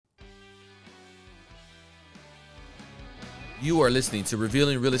You are listening to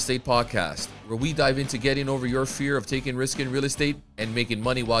Revealing Real Estate Podcast, where we dive into getting over your fear of taking risk in real estate and making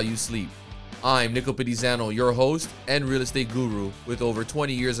money while you sleep. I'm Nico Pedizano, your host and real estate guru with over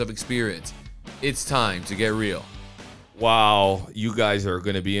 20 years of experience. It's time to get real. Wow, you guys are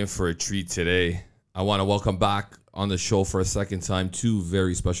going to be in for a treat today. I want to welcome back on the show for a second time two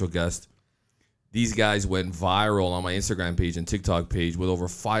very special guests. These guys went viral on my Instagram page and TikTok page with over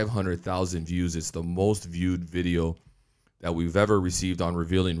 500,000 views. It's the most viewed video that we've ever received on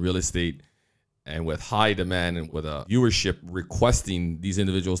Revealing Real Estate, and with high demand and with a viewership requesting these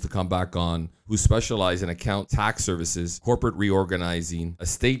individuals to come back on, who specialize in account tax services, corporate reorganizing,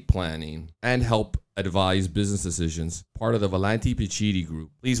 estate planning, and help advise business decisions, part of the Valente Pacitti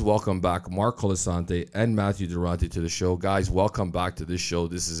group. Please welcome back Marc Colasanti and Matthew Durante to the show. Guys, welcome back to this show.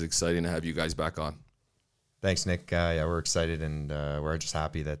 This is exciting to have you guys back on. Thanks, Nick. Yeah, we're excited, and we're just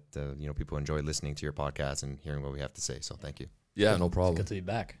happy that people enjoy listening to your podcast and hearing what we have to say. So thank you. Yeah, no problem. It's good to be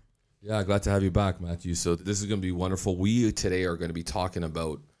back. Yeah, glad to have you back, Matthew. So this is going to be wonderful. We today are going to be talking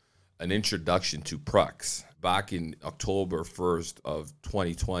about an introduction to PRECS. Back in October 1st of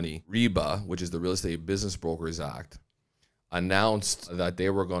 2020, REBA, which is the Real Estate Business Brokers Act, announced that they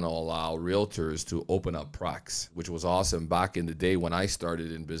were going to allow realtors to open up PRECS, which was awesome. Back in the day when I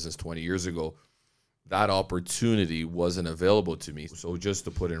started in business 20 years ago, that opportunity wasn't available to me. So just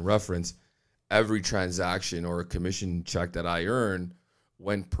to put in reference, every transaction or a commission check that I earned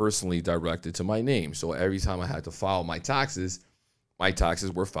went personally directed to my name. So every time I had to file my taxes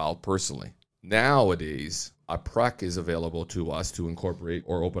were filed personally. Nowadays, a PREC is available to us to incorporate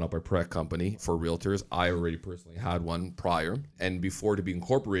or open up a PREC company for realtors. I already personally had one prior. And before to be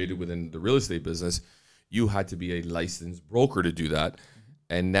incorporated within the real estate business, you had to be a licensed broker to do that.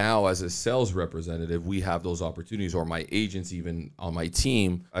 And now as a sales representative, we have those opportunities, or my agents even on my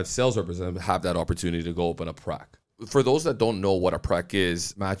team, as sales representatives, have that opportunity to go open a PREC. For those that don't know what a PREC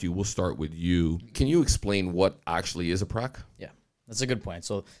is, Matthew, we'll start with you. Can you explain what actually is a PREC? Yeah, that's a good point.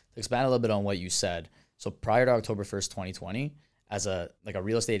 So to expand a little bit on what you said, so prior to October 1st, 2020, as a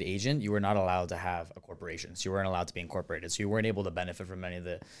real estate agent, you were not allowed to have a corporation. So you weren't allowed to be incorporated. So you weren't able to benefit from many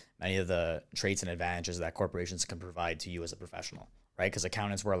of the traits and advantages that corporations can provide to you as a professional, right? Because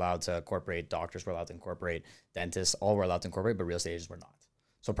accountants were allowed to incorporate, doctors were allowed to incorporate, dentists, all were allowed to incorporate, but real estate agents were not.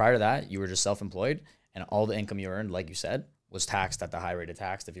 So prior to that, you were just self-employed, and all the income you earned, like you said, was taxed at the high rate of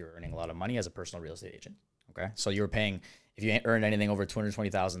tax if you were earning a lot of money as a personal real estate agent. Okay, so you were paying, if you earned anything over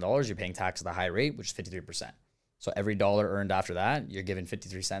 $220,000, you're paying tax at the high rate, which is 53%. So every dollar earned after that, you're giving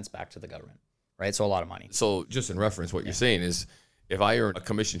 53 cents back to the government, right? So a lot of money. So just in reference, what you're saying is, if I earn a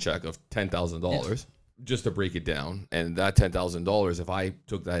commission check of $10,000, just to break it down, and that $10,000, if I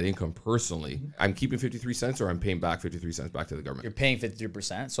took that income personally, I'm keeping 53 cents, or I'm paying back 53 cents back to the government? You're paying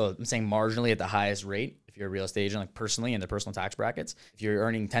 53%. So I'm saying marginally at the highest rate, if you're a real estate agent, like personally in the personal tax brackets, if you're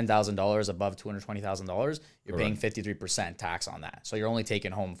earning $10,000 above $220,000, you're paying 53% tax on that. So you're only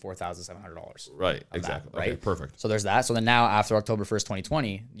taking home $4,700. Right, exactly. That, right? Okay, perfect. So there's that. So then now after October 1st,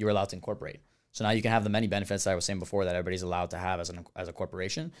 2020, you were allowed to incorporate. So now you can have the many benefits that I was saying before that everybody's allowed to have as a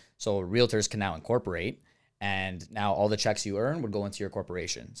corporation. So realtors can now incorporate, and now all the checks you earn would go into your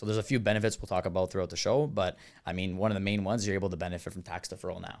corporation. So there's a few benefits we'll talk about throughout the show, but I mean, one of the main ones, you're able to benefit from tax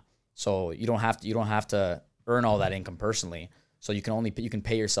deferral now. So you don't have to earn all that income personally. So you can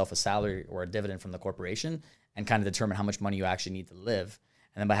pay yourself a salary or a dividend from the corporation and kind of determine how much money you actually need to live.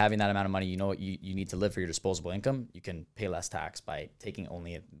 And then by having that amount of money, you know what you need to live for your disposable income, you can pay less tax by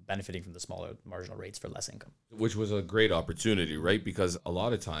benefiting from the smaller marginal rates for less income. Which was a great opportunity, right? Because a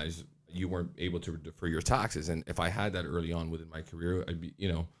lot of times you weren't able to defer your taxes. And if I had that early on within my career,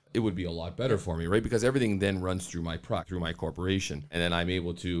 it would be a lot better for me, right? Because everything then runs through my corporation. And then I'm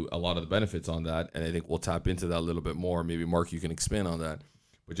able to, a lot of the benefits on that. And I think we'll tap into that a little bit more. Maybe Marc, you can expand on that.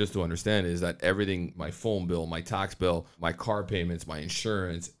 But just to understand is that everything, my phone bill, my tax bill, my car payments, my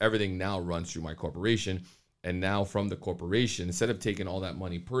insurance, everything now runs through my corporation. And now from the corporation, instead of taking all that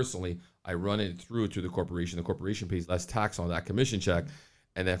money personally, I run it through to the corporation. The corporation pays less tax on that commission check.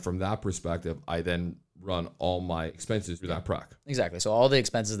 And then from that perspective, I then run all my expenses through that PREC. Exactly. So all the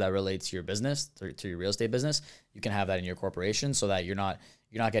expenses that relate to your business, to your real estate business, you can have that in your corporation so that you're not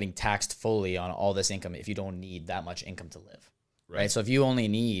getting taxed fully on all this income if you don't need that much income to live. Right. So if you only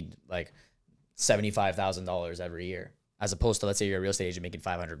need like $75,000 every year, as opposed to, let's say you're a real estate agent making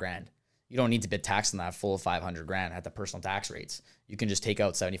 $500,000, you don't need to be taxed on that full $500,000 at the personal tax rates. You can just take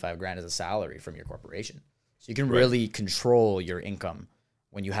out $75,000 as a salary from your corporation. So you can really control your income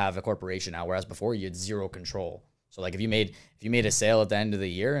when you have a corporation now, whereas before you had zero control So like if you made a sale at the end of the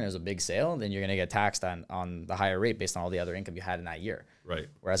year and it was a big sale, then you're going to get taxed on the higher rate based on all the other income you had in that year. Right.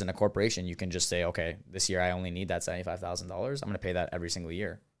 Whereas in a corporation, you can just say, okay, this year I only need that $75,000. I'm going to pay that every single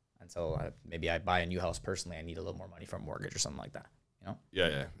year until maybe I buy a new house personally. I need a little more money for a mortgage or something like that. You know?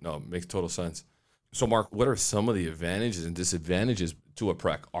 Yeah. No, it makes total sense. So Mark, what are some of the advantages and disadvantages to a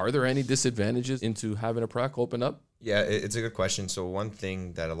PREC? Are there any disadvantages into having a PREC open up? Yeah, it's a good question. So one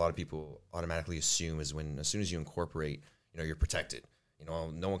thing that a lot of people automatically assume is as soon as you incorporate, you're protected.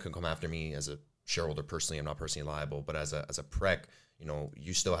 No one can come after me as a shareholder personally. I'm not personally liable, but as a PREC,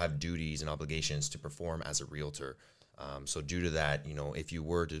 you still have duties and obligations to perform as a realtor. So due to that, if you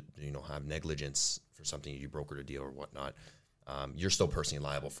were to, have negligence for something you brokered a deal or whatnot, you're still personally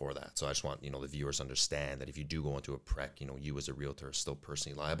liable for that. So I just want, the viewers to understand that if you do go into a PREC, you as a realtor are still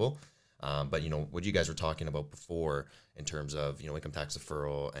personally liable. But what you guys were talking about before in terms of, income tax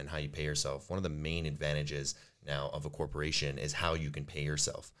deferral and how you pay yourself, one of the main advantages now of a corporation is how you can pay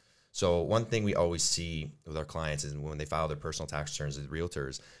yourself. So one thing we always see with our clients is when they file their personal tax returns as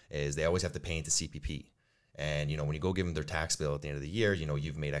realtors is they always have to pay into CPP. And, when you go give them their tax bill at the end of the year,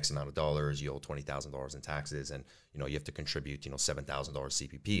 you've made X amount of dollars, you owe $20,000 in taxes, and, you have to contribute, $7,000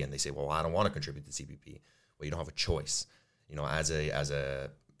 CPP. And they say, well, I don't want to contribute to CPP. Well, you don't have a choice.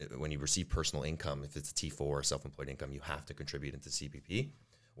 When you receive personal income, if it's a T4 or self-employed income, you have to contribute into CPP.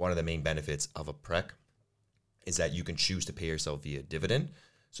 One of the main benefits of a PREC is that you can choose to pay yourself via dividend.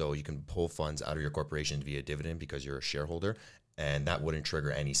 So you can pull funds out of your corporation via dividend because you're a shareholder, and that wouldn't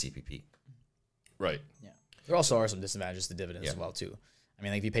trigger any CPP. Right. Yeah. There also are some disadvantages to dividends as well too. I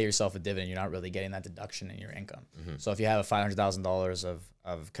mean, like if you pay yourself a dividend, you're not really getting that deduction in your income. Mm-hmm. So if you have $500,000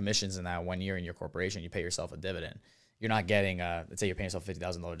 of commissions in that 1 year in your corporation, you pay yourself a dividend. You're not getting let's say you're paying yourself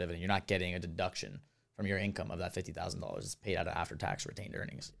 $50,000 dividend. You're not getting a deduction from your income of that $50,000. It's paid out of after-tax retained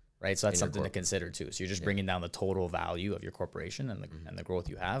earnings, right? So that's something to consider too. So you're just bringing down the total value of your corporation and the growth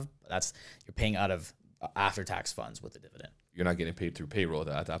you have. You're paying out of after-tax funds with the dividend. You're not getting paid through payroll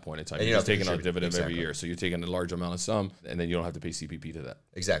at that point in time. You're just taking out a dividend every year. So you're taking a large amount of sum, and then you don't have to pay CPP to that.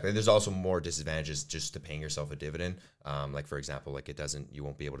 Exactly. There's also more disadvantages just to paying yourself a dividend. Like for example, you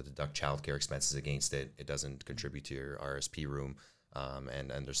won't be able to deduct childcare expenses against it. It doesn't contribute to your RSP room. And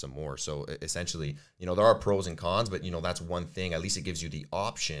there's some more. So essentially, there are pros and cons, but that's one thing. At least it gives you the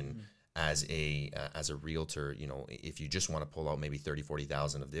option as a realtor, if you just want to pull out maybe 30,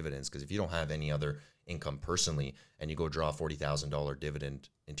 40,000 of dividends, because if you don't have any other income personally and you go draw a $40,000 dividend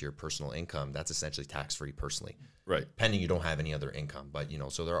into your personal income, that's essentially tax-free personally. Right. Pending you don't have any other income. But,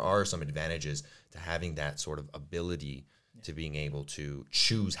 so there are some advantages to having that sort of ability to being able to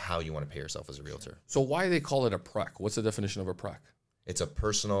choose how you want to pay yourself as a realtor. So why do they call it a PREC? What's the definition of a PREC? It's a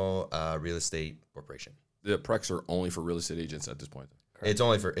personal real estate corporation. The PRECs are only for real estate agents at this point. It's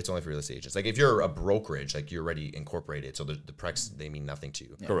only for real estate agents. Like if you're a brokerage, like you're already incorporated, so the PRECs, they mean nothing to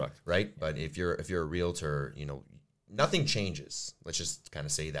you. Yeah. Correct. Right? But if you're a realtor, nothing changes. Let's just kind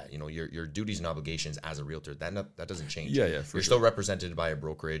of say that. Your duties and obligations as a realtor, that doesn't change. Yeah, you're still represented by a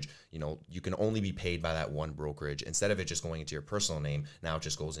brokerage. You can only be paid by that one brokerage. Instead of it just going into your personal name, now it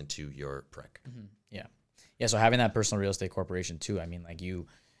just goes into your PREC. Mm-hmm. Yeah. Yeah, so having that personal real estate corporation too, I mean, like you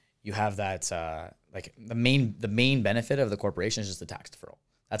have that like the main benefit of the corporation is just the tax deferral.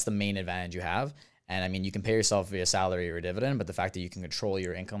 That's the main advantage you have. And I mean, you can pay yourself via salary or a dividend, but the fact that you can control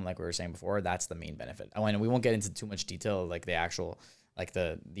your income, like we were saying before, that's the main benefit. And we won't get into too much detail, like the actual, like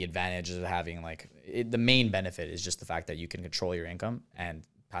the advantages of having the main benefit is just the fact that you can control your income and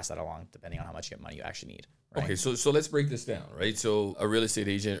pass that along depending on how much money you actually need. Right? Okay, so let's break this down, right? So a real estate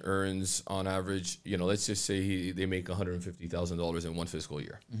agent earns on average, let's just say they make $150,000 in one fiscal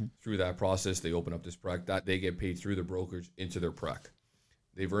year. Mm-hmm. Through that process, they open up this PREC that they get paid through the brokerage into their PREC.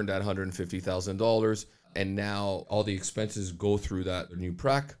 They've earned that $150,000, and now all the expenses go through that new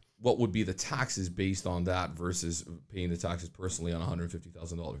PREC. What would be the taxes based on that versus paying the taxes personally on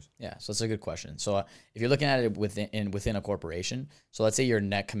 $150,000? Yeah, so that's a good question. So if you're looking at it within a corporation, so let's say your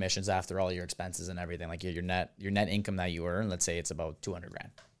net commissions after all your expenses and everything, like your net income that you earn, let's say it's about $200,000,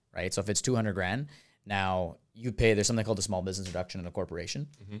 right? So if it's $200,000, now you pay. There's something called the small business deduction in a corporation.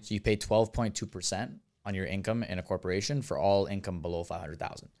 Mm-hmm. So you pay 12.2% on your income in a corporation for all income below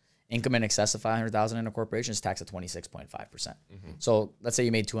 $500,000. Income in excess of $500,000 in a corporation is taxed at 26.5%. Mm-hmm. So let's say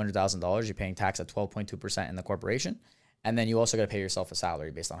you made $200,000, you're paying tax at 12.2% in the corporation, and then you also got to pay yourself a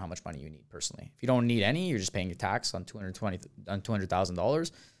salary based on how much money you need personally. If you don't need any, you're just paying your tax on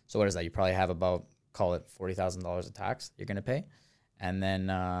 $200,000. So what is that? You probably have about, call it $40,000 of tax you're going to pay, and then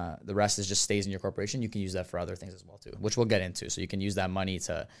the rest is just stays in your corporation. You can use that for other things as well too, which we'll get into. So you can use that money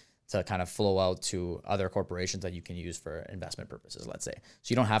to kind of flow out to other corporations that you can use for investment purposes, let's say.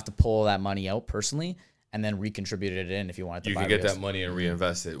 So you don't have to pull that money out personally and then recontributed it in if you wanted to You buy can get real that money and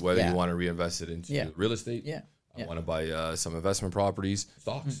reinvest it, whether you want to reinvest it into real estate. Yeah. I want to buy some investment properties,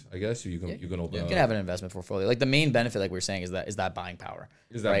 stocks. I guess you can open. You can have an investment portfolio. Like the main benefit, like we were saying, is that buying power.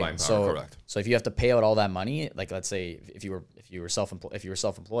 Is that buying power? Correct. So if you have to pay out all that money, like let's say if you were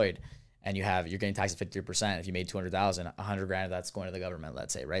self-employed, and you're getting taxed at 53%. If you made 200,000, 100 grand of that's going to the government,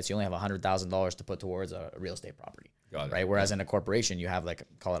 let's say, right? So you only have $100,000 to put towards a real estate property, right? Whereas in a corporation, you have like,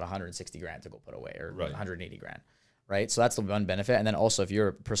 call it 160 grand to go put away, or 180 grand, right? So that's the one benefit. And then also, if you're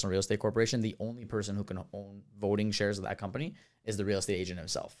a personal real estate corporation, the only person who can own voting shares of that company is the real estate agent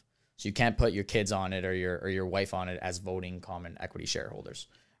himself. So you can't put your kids on it or your wife on it as voting common equity shareholders,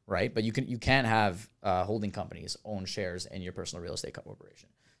 right? But you can have holding companies own shares in your personal real estate corporation.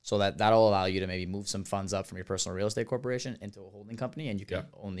 So that'll allow you to maybe move some funds up from your personal real estate corporation into a holding company, and you can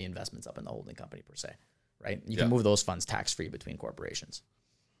own the investments up in the holding company per se, right? You can move those funds tax-free between corporations.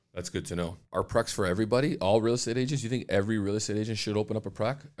 That's good to know. Are PRECS for everybody? All real estate agents? You think every real estate agent should open up a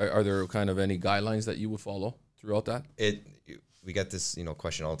PREC? Are there kind of any guidelines that you would follow throughout that? We get this,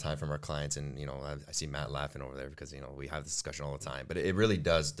 question all the time from our clients, and I see Matt laughing over there because we have this discussion all the time. But it really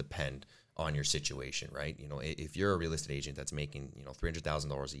does depend on your situation, right? If you're a real estate agent that's making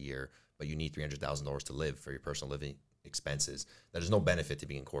 $300,000 a year, but you need $300,000 to live for your personal living expenses, there's no benefit to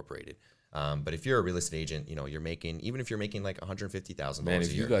being incorporated. But if you're a real estate agent, you're making, even if you're making like $150,000 a year. Man,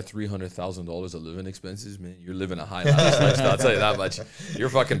 if you got $300,000 of living expenses, man, you're living a high lifestyle. I'll tell you that much. You're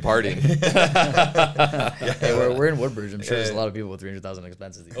fucking partying. Hey, we're in Woodbridge. I'm sure there's a lot of people with $300,000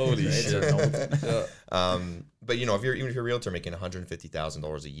 expenses. Holy shit. But even if you're a realtor making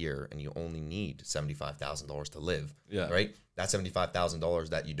 $150,000 a year and you only need $75,000 to live, right? That $75,000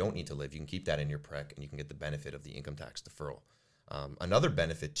 that you don't need to live, you can keep that in your PREC and you can get the benefit of the income tax deferral. Another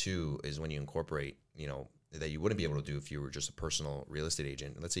benefit too is when you incorporate, that you wouldn't be able to do if you were just a personal real estate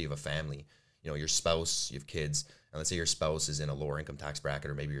agent. Let's say you have a family, your spouse, you have kids, and let's say your spouse is in a lower income tax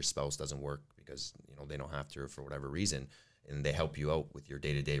bracket, or maybe your spouse doesn't work because they don't have to for whatever reason, and they help you out with your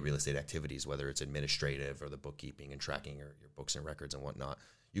day-to-day real estate activities, whether it's administrative or the bookkeeping and tracking your books and records and whatnot.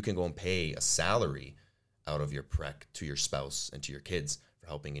 You can go and pay a salary out of your PREC to your spouse and to your kids for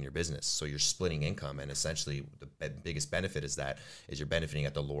helping in your business. So you're splitting income, and essentially the biggest benefit is you're benefiting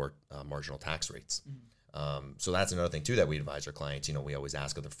at the lower marginal tax rates. So that's another thing too that we advise our clients. We always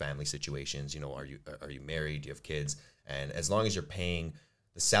ask of their family situations. Are you married? Do you have kids? And as long as you're paying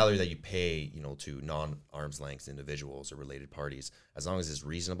the salary that you pay, to non-arm's length individuals or related parties, as long as it's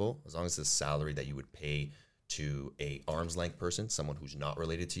reasonable, as long as the salary that you would pay to a arm's length person, someone who's not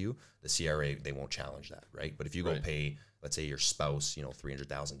related to you, the CRA, they won't challenge that, right? But if you go pay, let's say your spouse,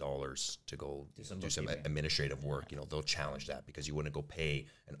 $300,000 to go do some administrative work, they'll challenge that because you wouldn't go pay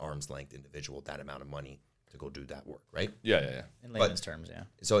an arm's length individual that amount of money to go do that work, right? Yeah. In layman's terms, yeah.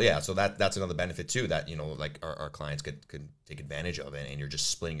 So that's another benefit too that like our clients could take advantage of, and you're just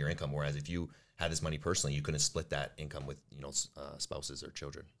splitting your income. Whereas if you had this money personally, you couldn't split that income with spouses or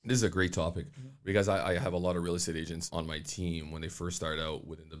children. This is a great topic because I have a lot of real estate agents on my team when they first start out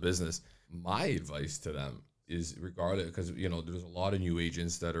within the business. My advice to them is, regardless, because there's a lot of new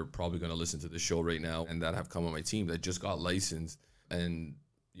agents that are probably going to listen to this show right now and that have come on my team that just got licensed, and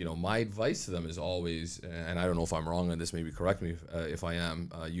my advice to them is always, and I don't know if I'm wrong on this, maybe correct me if I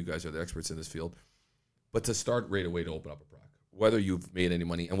am, you guys are the experts in this field, but to start right away to open up a PREC, whether you've made any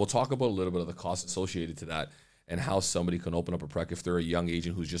money. And we'll talk about a little bit of the costs associated to that and how somebody can open up a PREC if they're a young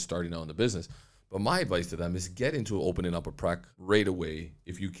agent who's just starting out in the business. But my advice to them is get into opening up a PREC right away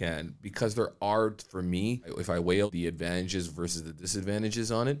if you can, because there are, for me, if I weigh out the advantages versus the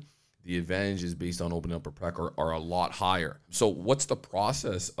disadvantages on it, the advantages based on opening up a PREC are a lot higher. So what's the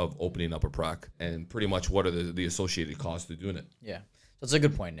process of opening up a PREC, and pretty much what are the associated costs to doing it? Yeah, so that's a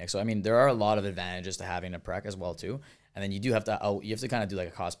good point, Nick. So I mean, there are a lot of advantages to having a PREC as well too. And then you have to kind of do like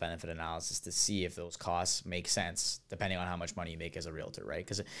a cost benefit analysis to see if those costs make sense depending on how much money you make as a realtor, right?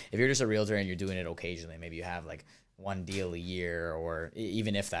 Because if you're just a realtor and you're doing it occasionally, maybe you have like one deal a year, or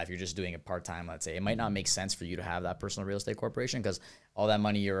even if you're just doing it part-time, let's say, it might not make sense for you to have that personal real estate corporation, because all that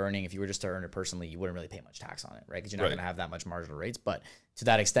money you're earning, if you were just to earn it personally, you wouldn't really pay much tax on it, right? Because you're not going to have that much marginal rates. But to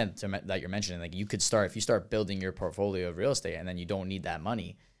that extent that you're mentioning, like you could start, if you start building your portfolio of real estate and then you don't need that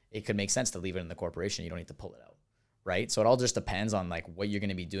money, it could make sense to leave it in the corporation. You don't need to pull it out, right? So it all just depends on like what you're going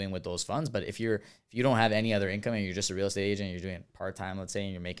to be doing with those funds. But if you don't have any other income and you're just a real estate agent, you're doing it part-time, let's say,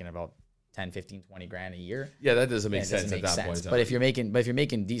 and you're making about 10, 15, 20 grand a year. Yeah, that doesn't make sense at that point. But if you're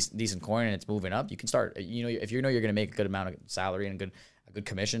making decent coin and it's moving up, you can start, if you're going to make a good amount of salary and a good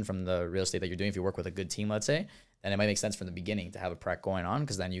commission from the real estate that you're doing, if you work with a good team, let's say, then it might make sense from the beginning to have a PREC going on,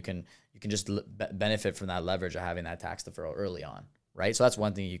 because then you can just benefit from that leverage of having that tax deferral early on. right? So that's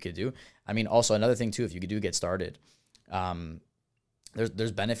one thing you could do. I mean, also another thing too, if you do get started,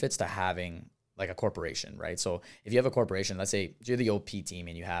 there's benefits to having like a corporation, right? So if you have a corporation, let's say you're the OP team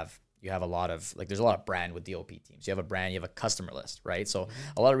and you have a lot of like, there's a lot of brand with the OP teams. You have a brand, you have a customer list, right? So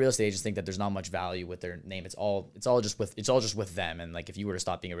a lot of real estate agents think that there's not much value with their name. It's all just with them. And like, if you were to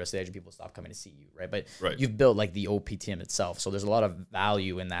stop being a real estate agent, people stop coming to see you, right? But you've built like the OP team itself. So there's a lot of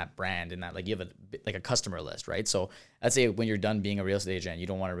value in that brand, and that like you have a customer list, right? So let's say when you're done being a real estate agent, you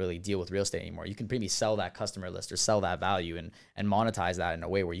don't want to really deal with real estate anymore. You can maybe sell that customer list or sell that value and monetize that in a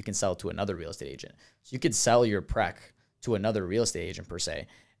way where you can sell to another real estate agent. So you could sell your PREC to another real estate agent per se.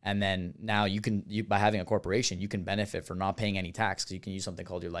 And then now by having a corporation, you can benefit from not paying any tax, because you can use something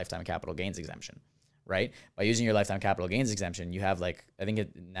called your lifetime capital gains exemption, right? By using your lifetime capital gains exemption, you have like, I think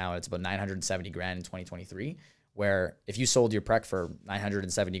now it's about 970 grand in 2023, where if you sold your PREC for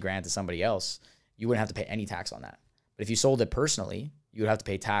 970 grand to somebody else, you wouldn't have to pay any tax on that. But if you sold it personally, you would have to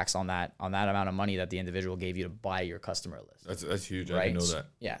pay tax on that amount of money that the individual gave you to buy your customer list. That's huge. Right? I didn't know that.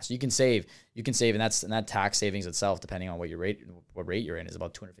 Yeah, so you can save, and that tax savings itself, depending on what rate you're in, is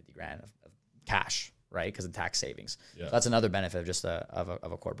about 250 grand of cash, right? Because of tax savings. Yeah. So that's another benefit of just of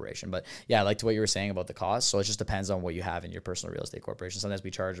a corporation. But yeah, I liked what you were saying about the cost. So it just depends on what you have in your personal real estate corporation. Sometimes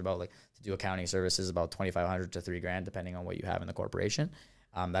we charge about, like, to do accounting services, about 2,500 to $3,000, depending on what you have in the corporation.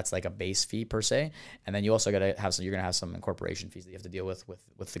 That's like a base fee per se. And then you also you're going to have some incorporation fees that you have to deal with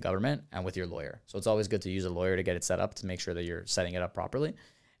the government and with your lawyer. So it's always good to use a lawyer to get it set up, to make sure that you're setting it up properly.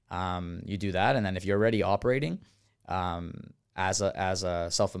 You do that. And then if you're already operating, as a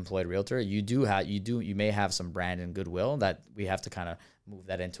self-employed realtor, you may have some brand and goodwill that we have to kind of move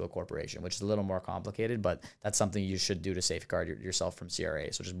that into a corporation, which is a little more complicated, but that's something you should do to safeguard yourself from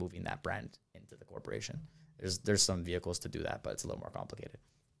CRA. So just moving that brand into the corporation. There's some vehicles to do that, but it's a little more complicated.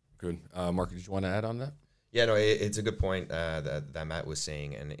 Good. Marc, did you want to add on that? Yeah, no, it's a good point that Matt was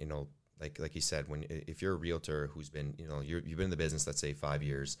saying. And, like he said, if you're a realtor who's been, you've been in the business, let's say 5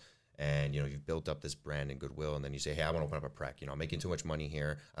 years, and, you've built up this brand and goodwill, and then you say, hey, I want to open up a PREC, I'm making too much money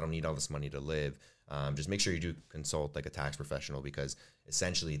here. I don't need all this money to live. Just make sure you do consult like a tax professional, because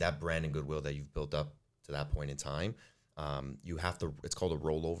essentially that brand and goodwill that you've built up to that point in time, it's called a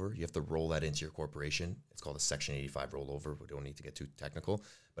rollover. You have to roll that into your corporation. It's called a Section 85 rollover. We don't need to get too technical,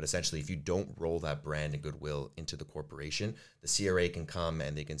 but essentially if you don't roll that brand and goodwill into the corporation, the CRA can come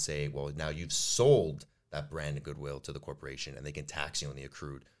and they can say, well, now you've sold that brand and goodwill to the corporation, and they can tax you on the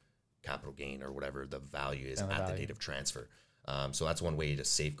accrued capital gain or whatever the value is at the date of transfer. So that's one way to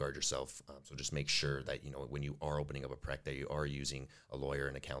safeguard yourself. So just make sure that, when you are opening up a PREC, that you are using a lawyer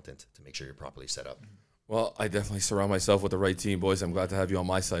and accountant to make sure you're properly set up. Well, I definitely surround myself with the right team, boys. I'm glad to have you on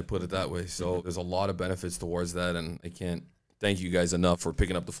my side, put it that way. So there's a lot of benefits towards that, and I can't thank you guys enough for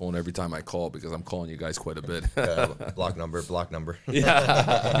picking up the phone every time I call, because I'm calling you guys quite a bit. Block number.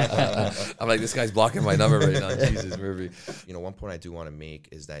 Yeah. I'm like, this guy's blocking my number right now. Jesus, Murphy. One point I do want to make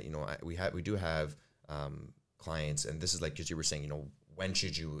is that, we do have clients, and this is like, because you were saying, when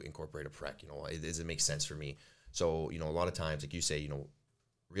should you incorporate a PREC? Does it make sense for me? So, a lot of times, like you say,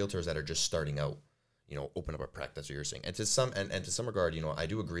 realtors that are just starting out, open up a PREC. That's what you're saying. And to some regard, I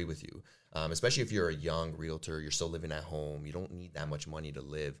do agree with you. Especially if you're a young realtor, you're still living at home, you don't need that much money to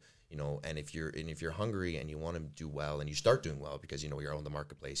live, and if you're hungry and you want to do well, and you start doing well because, you're on the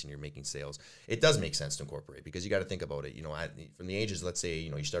marketplace and you're making sales, it does make sense to incorporate, because you got to think about it, from the ages, let's say,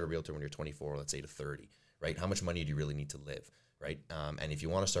 you start a realtor when you're 24, let's say to 30, right? How much money do you really need to live, right? And if you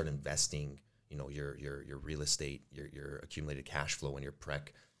want to start investing, your real estate, your accumulated cash flow and your PREC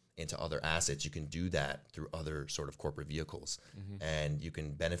into other assets, you can do that through other sort of corporate vehicles, and you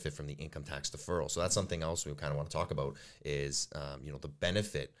can benefit from the income tax deferral. So that's something else we kind of want to talk about is, the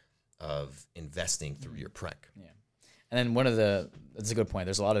benefit of investing through your PREC. Yeah. And then that's a good point.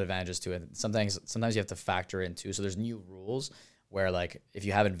 There's a lot of advantages to it. Sometimes you have to factor in too. So there's new rules where, like, if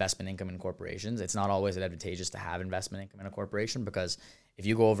you have investment income in corporations, it's not always advantageous to have investment income in a corporation, because if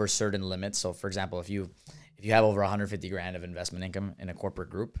you go over certain limits, so for example, if you have over 150 grand of investment income in a corporate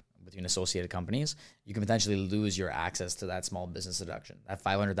group between associated companies, you can potentially lose your access to that small business deduction. That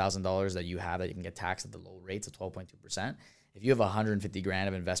 $500,000 that you have that you can get taxed at the low rates of 12.2%. If you have 150 grand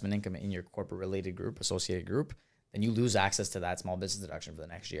of investment income in your corporate related group, associated group, then you lose access to that small business deduction for the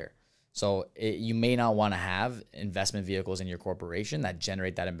next year. So you may not want to have investment vehicles in your corporation that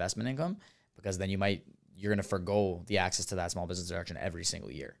generate that investment income, because then you're going to forgo the access to that small business deduction every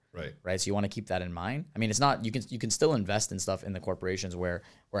single year. Right. So you want to keep that in mind. I mean, it's not, you can still invest in stuff in the corporations where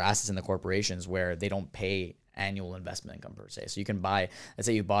assets in the corporations where they don't pay annual investment income per se. So you can buy, let's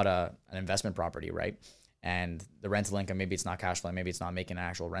say you bought an investment property, right? and the rental income, maybe it's not cash flow, maybe it's not making an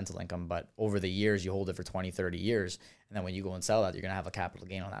actual rental income, but over the years, you hold it for 20, 30 years. And then when you go and sell that, you're going to have a capital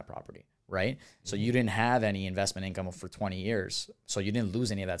gain on that property, right? So you didn't have any investment income for 20 years. So you didn't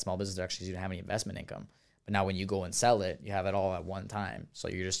lose any of that small business deduction. You didn't have any investment income. But now when you go and sell it, you have it all at one time. So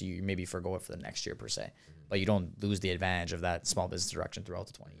you maybe forgo it for the next year per se, but you don't lose the advantage of that small business deduction throughout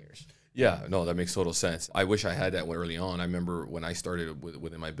the 20 years. Yeah, no, that makes total sense. I wish I had that early on. I remember when I started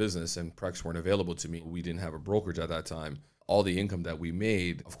within my business and PRECS weren't available to me. We didn't have a brokerage at that time. All the income that we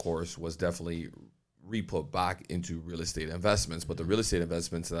made, of course, was definitely re-put back into real estate investments. But the real estate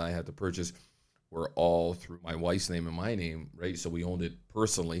investments that I had to purchase were all through my wife's name and my name, right? So we owned it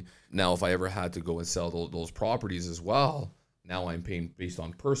personally. Now, if I ever had to go and sell those properties as well, now I'm paying based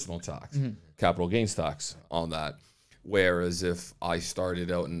on personal tax, capital gains tax on that. Whereas if I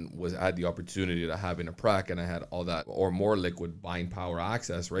started out and had the opportunity to have in a PREC and I had all that or more liquid buying power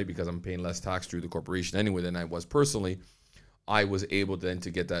access, right? Because I'm paying less tax through the corporation anyway than I was personally, I was able then to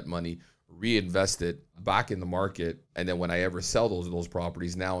get that money, reinvest it back in the market. And then when I ever sell those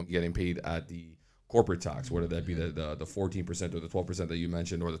properties, now I'm getting paid at the corporate tax, whether that be the 14% or the 12% that you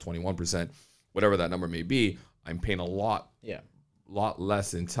mentioned or the 21%, whatever that number may be, I'm paying a lot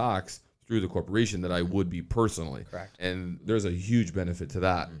less in tax through the corporation that I would be personally. Correct. And there's a huge benefit to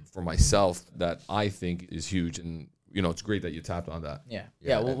that for myself that I think is huge. And, you know, it's great that you tapped on that.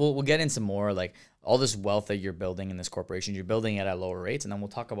 Yeah. We'll get into more like all this wealth that you're building in this corporation. You're building it at lower rates. And then we'll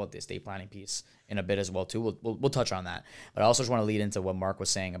talk about the estate planning piece in a bit as well, too. We'll touch on that. But I also just want to lead into what Marc was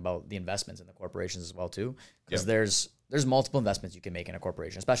saying about the investments in the corporations as well, too. Because there's multiple investments you can make in a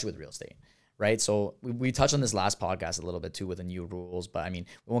corporation, especially with real estate. Right. So we touched on this last podcast a little bit too with the new rules, but I mean,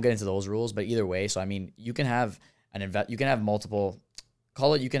 we won't get into those rules, but either way. So, I mean, you can have you can have multiple,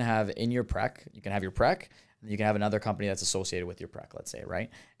 you can have in your PREC, you can have your PREC, and you can have another company that's associated with your PREC, let's say, right?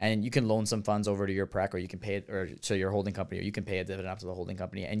 And you can loan some funds over to your PREC or you can pay it or to your holding company, or you can pay a dividend up to the holding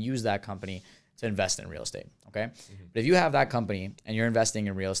company and use that company to invest in real estate. Okay. But if you have that company and you're investing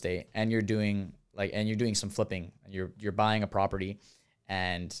in real estate and you're doing some flipping, and you're buying a property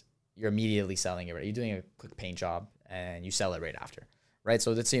and you're immediately selling it, right? You're doing a quick paint job and you sell it right after, right?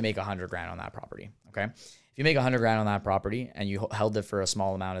 So let's say you make $100,000 on that property, okay? If you make $100,000 on that property and you held it for a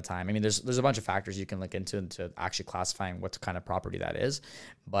small amount of time, I mean, there's a bunch of factors you can look into actually classifying what kind of property that is.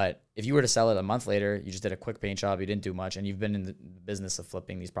 But if you were to sell it a month later, you just did a quick paint job, you didn't do much, and you've been in the business of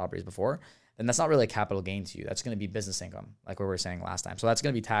flipping these properties before, then that's not really a capital gain to you. That's going to be business income, like we were saying last time. So that's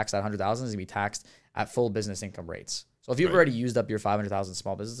going to be taxed at $100,000. It's going to be taxed at full business income rates. So if you've already used up your $500,000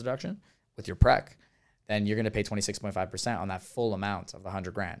 small business deduction with your PREC, then you're going to pay 26.5% on that full amount of the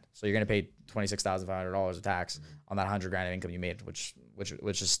 $100,000. So you're going to pay $26,500 of tax on that $100,000 of income you made, which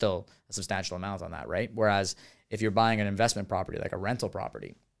is still a substantial amount on that, right? Whereas if you're buying an investment property, like a rental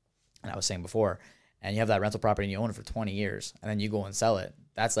property, and I was saying before, and you have that rental property and you own it for 20 years, and then you go and sell it,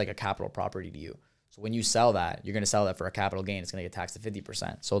 that's like a capital property to you. So when you sell that, you're going to sell that for a capital gain. It's going to get taxed at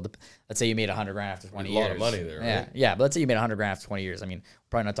 50%. So let's say you made $100,000 after 20 years. A lot of money there, right? Yeah. But let's say you made $100,000 after 20 years. I mean,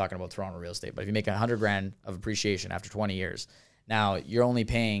 probably not talking about Toronto real estate, but if you make $100,000 of appreciation after 20 years, now you're only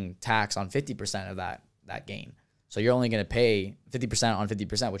paying tax on 50% of that gain. So you're only going to pay 50% on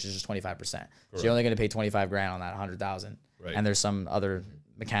 50%, which is just 25%. Correct. So you're only going to pay $25,000 on that $100,000. Right. And there's some other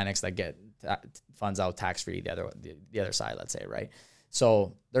mechanics that get funds out tax free the other side, let's say, right?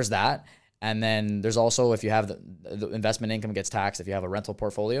 So there's that. And then there's also, if you have the investment income gets taxed, if you have a rental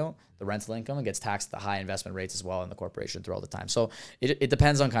portfolio, the rental income gets taxed at the high investment rates as well in the corporation throughout the time. So it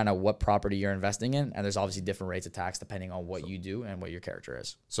depends on kind of what property you're investing in. And there's obviously different rates of tax depending on what you do and what your character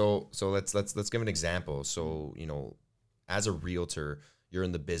is. So let's give an example. So, you know, as a realtor, you're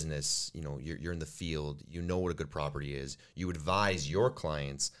in the business, you know, you're in the field, you know what a good property is. You advise your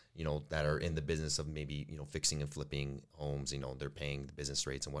clients, you know, that are in the business of maybe, you know, fixing and flipping homes, you know, they're paying the business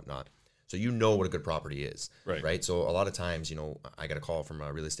rates and whatnot. So you know what a good property is, right? So a lot of times, you know, I get a call from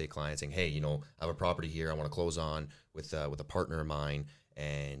a real estate client saying, hey, you know, I have a property here I want to close on with a partner of mine,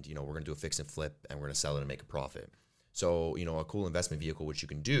 and, you know, we're going to do a fix and flip and we're going to sell it and make a profit. So, you know, a cool investment vehicle, which you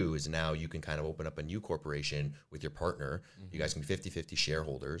can do is now you can kind of open up a new corporation with your partner. You guys can be 50-50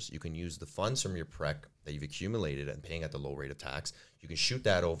 shareholders. You can use the funds from your PREC that you've accumulated and paying at the low rate of tax. You can shoot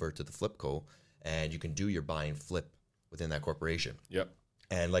that over to the Flipco and you can do your buy and flip within that corporation. Yep.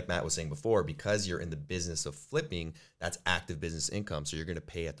 And like Matt was saying before, because you're in the business of flipping, that's active business income. So you're going to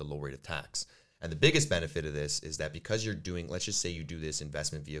pay at the low rate of tax. And the biggest benefit of this is that because you're doing, let's just say you do this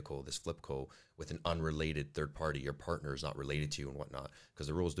investment vehicle, this Flipco, with an unrelated third party, your partner is not related to you and whatnot, because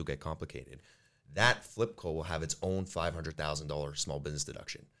the rules do get complicated. That Flipco will have its own $500,000 small business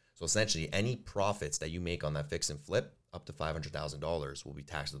deduction. So essentially, any profits that you make on that fix and flip up to $500,000 will be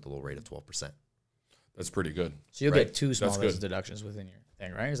taxed at the low rate of 12%. That's pretty good. So you'll Right. get 2 small That's business good. deductions within your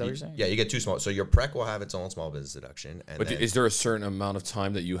thing, right? Is that what you're saying? Yeah, you get 2 small. So your PREC will have its own small business deduction. And But then, is there a certain amount of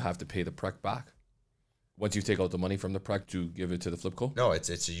time that you have to pay the PREC back? Once you take out the money from the PREC to give it to the Flipco? no, it's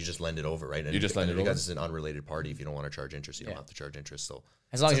you just lend it over, right? And You just lend it over? because it's an unrelated party. If you don't want to charge interest, you don't have to charge interest. So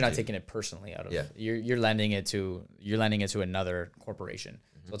As long as it's you're up not to you. taking it personally out of Yeah. you're lending it to another corporation.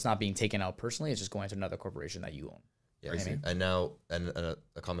 So it's not being taken out personally, it's just going to another corporation that you own. Yeah, and now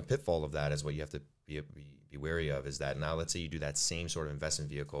a common pitfall of that is what you have to be wary of is that now let's say you do that same sort of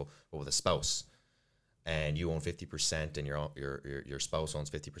investment vehicle but with a spouse, and you own 50% and your spouse owns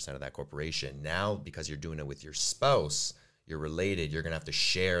 50% of that corporation. Now because you're doing it with your spouse, you're related, you're gonna have to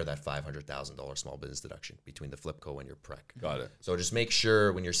share that $500,000 small business deduction between the Flipco and your PREC. Got it. So just make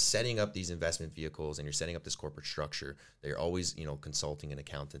sure when you're setting up these investment vehicles and you're setting up this corporate structure that you're always, consulting an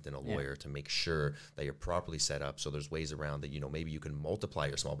accountant and a lawyer to make sure that you're properly set up. So there's ways around that, maybe you can multiply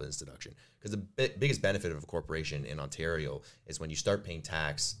your small business deduction. Because the biggest benefit of a corporation in Ontario is when you start paying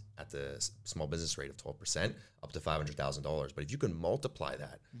tax at the small business rate of 12% up to $500,000. But if you can multiply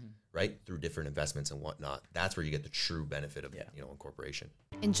that, right, through different investments and whatnot, that's where you get the true benefit of, incorporation.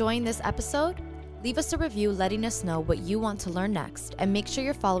 Enjoying this episode? Leave us a review letting us know what you want to learn next, and make sure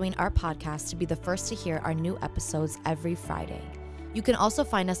you're following our podcast to be the first to hear our new episodes every Friday. You can also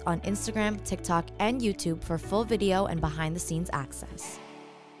find us on Instagram, TikTok, and YouTube for full video and behind-the-scenes access.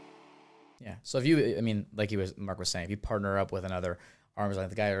 Yeah. So like Mark was saying, if you partner up with another arm's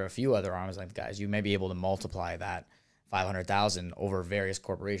length guy or a few other arm's length guys, you may be able to multiply that 500,000 over various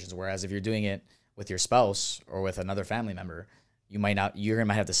corporations. Whereas if you're doing it with your spouse or with another family member, you might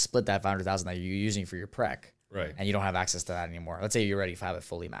have to split that 500,000 that you're using for your PREC. Right. And you don't have access to that anymore. Let's say you already have it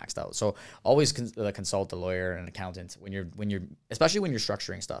fully maxed out. So always consult a lawyer and an accountant when you're especially when you're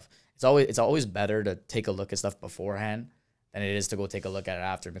structuring stuff. It's always better to take a look at stuff beforehand than it is to go take a look at it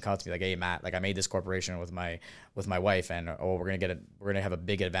after and come to me like, hey Matt, like I made this corporation with my wife, and we're gonna have a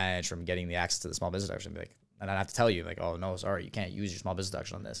big advantage from getting the access to the small business deduction. And I have to tell you like, oh no, sorry, you can't use your small business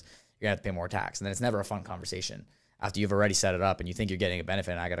deduction on this. You're gonna have to pay more tax, and then it's never a fun conversation after you've already set it up and you think you're getting a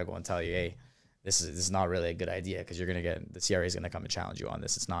benefit, and I gotta go and tell you, hey, this is not really a good idea because you're gonna get the CRA is gonna come and challenge you on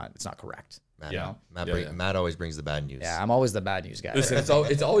this. It's not correct. Matt, Matt always brings the bad news. Yeah, I'm always the bad news guy. Listen,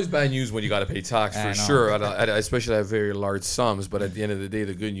 it's always bad news when you got to pay tax for sure, especially at very large sums. But at the end of the day,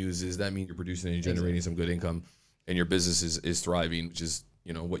 the good news is that means you're producing and generating some good income, and your business is thriving, which is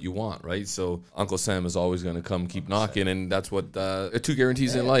what you want, right? So Uncle Sam is always going to come keep knocking, and that's what 2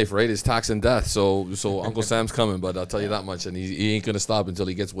 guarantees in life, right? Is tax and death. So Uncle Sam's coming, but I'll tell you that much, and he ain't going to stop until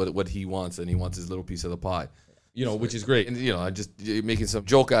he gets what he wants, and he wants his little piece of the pie. Which is great. And, I'm just making some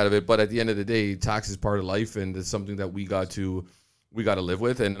joke out of it. But at the end of the day, tax is part of life, and it's something that we got to live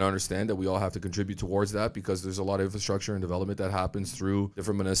with and understand that we all have to contribute towards that, because there's a lot of infrastructure and development that happens through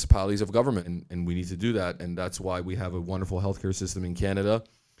different municipalities of government. And we need to do that. And that's why we have a wonderful healthcare system in Canada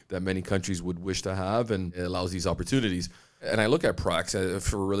that many countries would wish to have, and it allows these opportunities. And I look at PRECS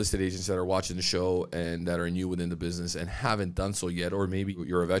for real estate agents that are watching the show and that are new within the business and haven't done so yet, or maybe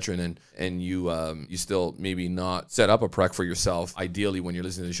you're a veteran and you still maybe not set up a PREC for yourself. Ideally, when you're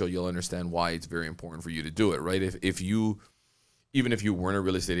listening to the show, you'll understand why it's very important for you to do it, right? Even if you weren't a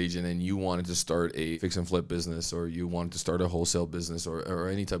real estate agent and you wanted to start a fix and flip business, or you wanted to start a wholesale business, or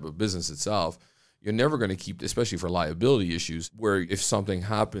any type of business itself, you're never going to keep, especially for liability issues, where if something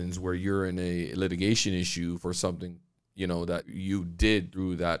happens where you're in a litigation issue for something that you did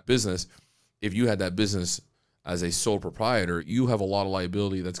through that business, if you had that business as a sole proprietor, you have a lot of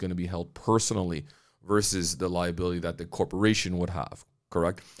liability that's going to be held personally versus the liability that the corporation would have,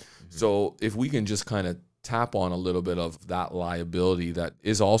 correct? Mm-hmm. So if we can just kind of tap on a little bit of that liability, that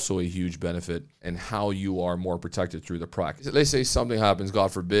is also a huge benefit, and how you are more protected through the PREC. Let's say something happens,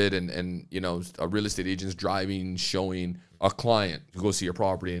 God forbid, and a real estate agent's driving, showing a client to go see a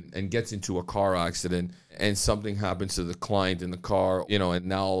property and gets into a car accident, and something happens to the client in the car, and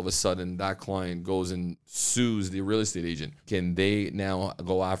now all of a sudden that client goes and sues the real estate agent. Can they now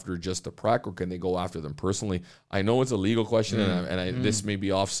go after just the PREC, or can they go after them personally? I know it's a legal question, this may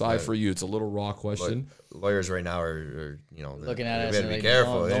be offside for you. It's a little raw question. But lawyers right now are looking at us. We gotta be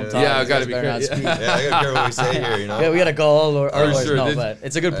careful. Don't talk. Yeah, I gotta be careful. Yeah, I gotta be careful what we say here. Yeah, we gotta call our lawyers. sure. No, but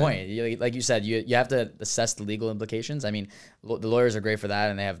it's a good point. Like you said, you have to assess the legal implications. I mean, the lawyers are great for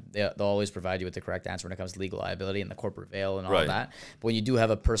that, and they'll always provide you with the correct answer when it comes to legal liability and the corporate veil and all of that. But when you do have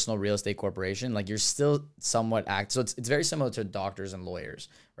a personal real estate corporation, like, you're still somewhat so it's very similar to doctors and lawyers,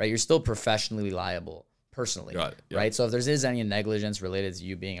 right? You're still professionally liable personally, right? So if there is any negligence related to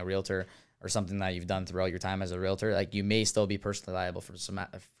you being a realtor, or something that you've done throughout your time as a realtor, like you may still be personally liable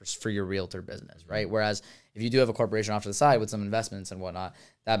for your realtor business, right? Whereas if you do have a corporation off to the side with some investments and whatnot,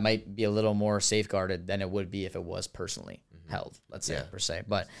 that might be a little more safeguarded than it would be if it was personally held, let's say, per se.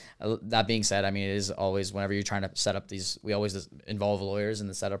 But that being said, I mean, it is always, whenever you're trying to set up these, we always involve lawyers in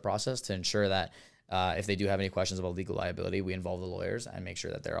the setup process to ensure that if they do have any questions about legal liability, we involve the lawyers and make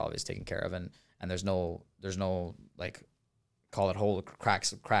sure that they're always taken care of, and there's no like, call it hole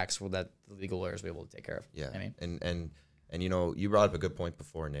cracks that the legal lawyers will be able to take care of. Yeah. I mean, and you know, you brought up a good point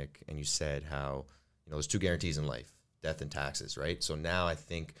before, Nick, and you said how, you know, there's two guarantees in life, death and taxes, right? So now I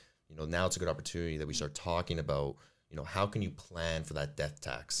think, you know, now it's a good opportunity that we start talking about, you know, how can you plan for that death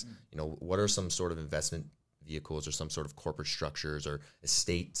tax? You know, what are some sort of investment vehicles or some sort of corporate structures or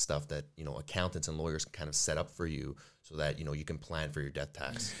estate stuff that, you know, accountants and lawyers can kind of set up for you so that, you know, you can plan for your death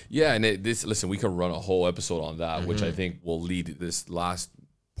tax? Yeah, and listen, we can run a whole episode on that, which I think will lead this last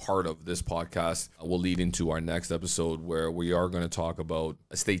part of this podcast will lead into our next episode, where we are going to talk about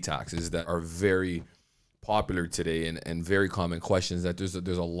estate taxes that are very popular today and very common questions that there's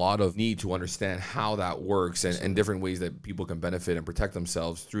a lot of need to understand how that works and different ways that people can benefit and protect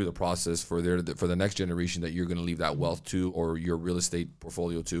themselves through the process for the next generation that you're going to leave that wealth to, or your real estate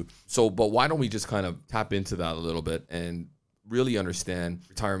portfolio to. So, but why don't we just kind of tap into that a little bit and really understand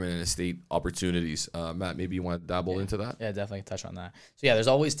retirement and estate opportunities? Matt, maybe you want to dabble into that? Yeah, definitely touch on that. So yeah, there's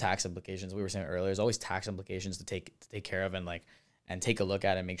always tax implications. We were saying earlier, there's always tax implications to take care of and take a look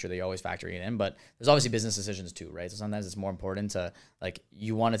at and make sure that you're always factoring it in. But there's obviously business decisions too, right? So sometimes it's more important to, like,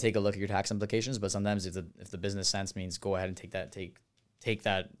 you want to take a look at your tax implications, but sometimes if the business sense means go ahead and take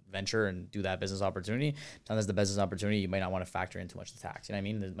that venture and do that business opportunity, sometimes the business opportunity, you might not want to factor in too much of the tax. You know what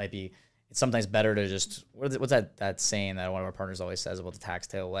I mean? It might be, it's sometimes better to just, what's that saying that one of our partners always says about the tax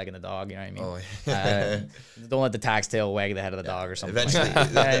tail wagging the dog? You know what I mean? Don't let the tax tail wag the head of the dog or something. Eventually, like that.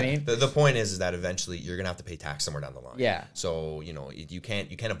 You know what I mean? The point is that eventually you're gonna have to pay tax somewhere down the line. Yeah. So, you know, you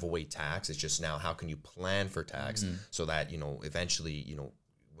can't avoid tax. It's just now, how can you plan for tax so that, you know, eventually, you know,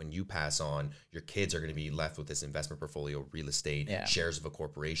 when you pass on, your kids are going to be left with this investment portfolio, real estate, shares of a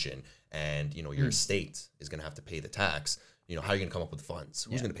corporation, and, you know, your estate is going to have to pay the tax. You know, how are you going to come up with the funds?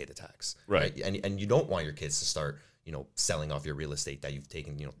 Who's going to pay the tax? Right. And you don't want your kids to start, you know, selling off your real estate that you've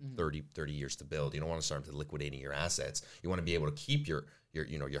taken, you know, 30 years to build. You don't want to start liquidating your assets. You want to be able to keep your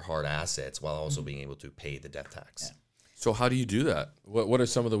you know, your hard assets while also being able to pay the death tax. Yeah. So how do you do that? What are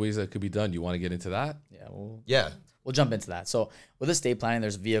some of the ways that could be done? Do you want to get into that? Yeah. We'll jump into that. So with estate planning,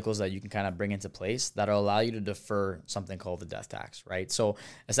 there's vehicles that you can kind of bring into place that'll allow you to defer something called the death tax, right? So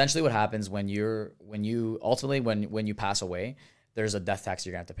essentially what happens when you pass away, there's a death tax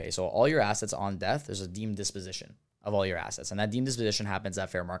you're gonna have to pay. So all your assets on death, there's a deemed disposition of all your assets. And that deemed disposition happens at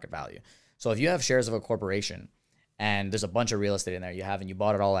fair market value. So if you have shares of a corporation and there's a bunch of real estate in there and you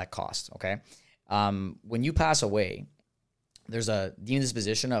bought it all at cost, okay? When you pass away, there's a deemed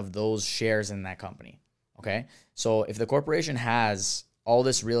disposition of those shares in that company. Okay, so if the corporation has all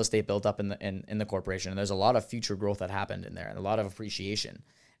this real estate built up in the corporation, and there's a lot of future growth that happened in there and a lot of appreciation.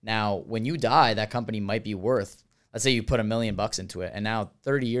 Now, when you die, that company might be worth, let's say you put $1 million into it, and now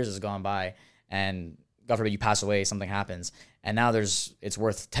 30 years has gone by, and God forbid you pass away, something happens, and now it's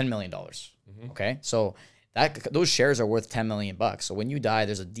worth $10 million. Okay, so those shares are worth $10 million. So when you die,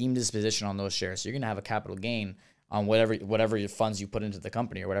 there's a deemed disposition on those shares. So you're gonna have a capital gain on whatever your funds you put into the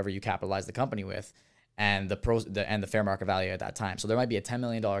company or whatever you capitalize the company with, and the fair market value at that time. So there might be a $10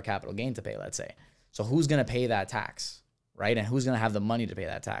 million capital gain to pay, let's say. So who's going to pay that tax, right? And who's going to have the money to pay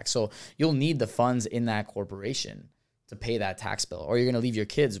that tax? So you'll need the funds in that corporation to pay that tax bill, or you're going to leave your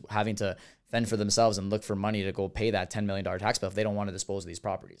kids having to fend for themselves and look for money to go pay that $10 million tax bill if they don't want to dispose of these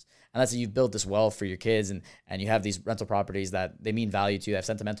properties. And that's you've built this wealth for your kids, and you have these rental properties that they mean value to you, they have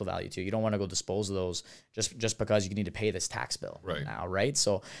sentimental value to you. You don't want to go dispose of those just because you need to pay this tax bill now, right?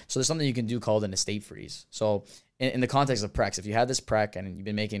 So there's something you can do called an estate freeze. So in the context of PRECS, if you had this PREC and you've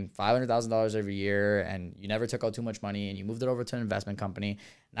been making $500,000 every year and you never took out too much money and you moved it over to an investment company,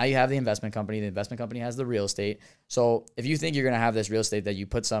 now you have the investment company has the real estate. So if you think you're going to have this real estate that you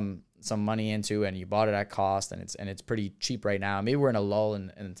put some money into and you bought it at cost and it's pretty cheap right now, maybe we're in a lull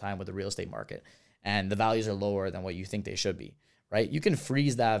in time with the real estate market and the values are lower than what you think they should be, right? You can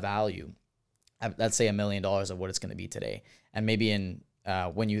freeze that value at, let's say, $1 million of what it's going to be today. And maybe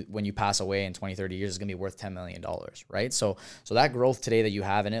when you pass away in 20, 30 years, it's going to be worth $10 million, right? So that growth today that you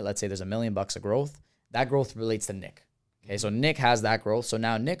have in it, let's say there's $1 million of growth, that growth relates to Nick. Okay, so Nick has that growth. So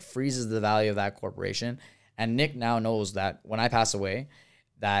now Nick freezes the value of that corporation, and Nick now knows that when I pass away,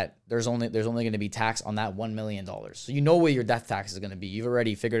 that there's only going to be tax on that $1 million. So you know where your death tax is going to be. You've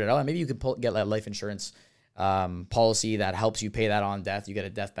already figured it out, and maybe you could get that life insurance policy that helps you pay that on death. You get a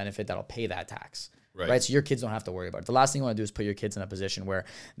death benefit that'll pay that tax. Right. So your kids don't have to worry about it. The last thing you want to do is put your kids in a position where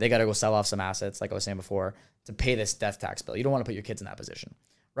they got to go sell off some assets, like I was saying before, to pay this death tax bill. You don't want to put your kids in that position,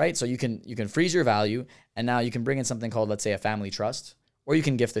 right? So you can freeze your value, and now you can bring in something called, let's say, a family trust, or you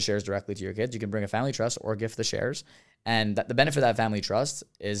can gift the shares directly to your kids. You can bring a family trust or gift the shares. And the benefit of that family trust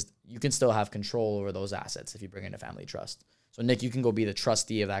is you can still have control over those assets if you bring in a family trust. So Nick, you can go be the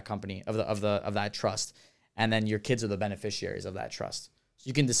trustee of that company, of that trust, and then your kids are the beneficiaries of that trust. So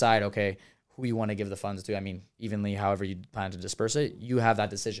you can decide, okay, who you want to give the funds to. I mean, evenly, however you plan to disperse it, you have that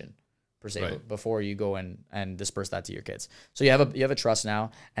decision per se before you go and disperse that to your kids. So you have a trust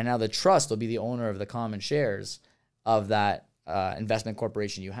now, and now the trust will be the owner of the common shares of that investment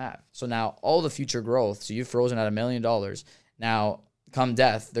corporation you have. So now all the future growth, so you've frozen at $1 million. Now, come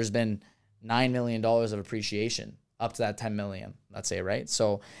death, there's been $9 million of appreciation up to that 10 million, let's say, right?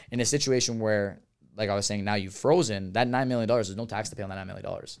 So in a situation where, like I was saying, now you've frozen, that $9 million, there's no tax to pay on that $9 million.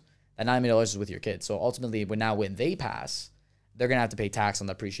 That $9 million is with your kids. So ultimately, when they pass, they're going to have to pay tax on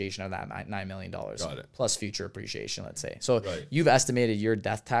the appreciation of that $9 million plus future appreciation, let's say. So you've estimated your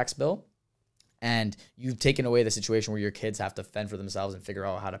death tax bill, and you've taken away the situation where your kids have to fend for themselves and figure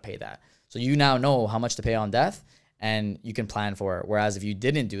out how to pay that. So you now know how much to pay on death, and you can plan for it. Whereas if you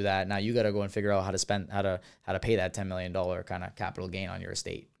didn't do that, now you got to go and figure out how to pay that $10 million kind of capital gain on your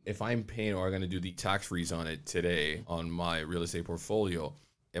estate. If I'm paying, or I'm going to do the tax freeze on it today on my real estate portfolio,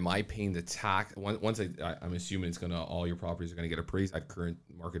 am I paying the tax? Once I'm assuming it's going to, all your properties are going to get appraised at current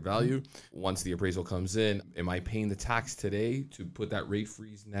market value. Once the appraisal comes in, am I paying the tax today to put that rate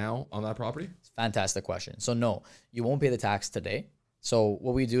freeze now on that property? It's a fantastic question. So no, you won't pay the tax today. So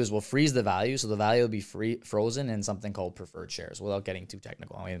what we do is we'll freeze the value. So the value will be frozen in something called preferred shares, without getting too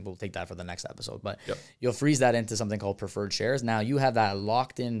technical. I mean, we'll take that for the next episode, but you'll freeze that into something called preferred shares. Now you have that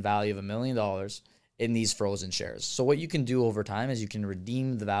locked in value of $1 million in these frozen shares. So what you can do over time is you can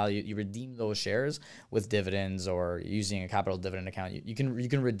redeem the value. You redeem those shares with dividends, or using a capital dividend account. You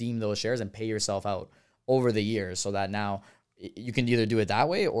can redeem those shares and pay yourself out over the years, so that now you can either do it that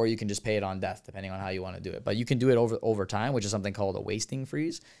way, or you can just pay it on death, depending on how you want to do it. But you can do it over time, which is something called a wasting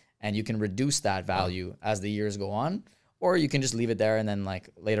freeze, and you can reduce that value as the years go on, or you can just leave it there, and then like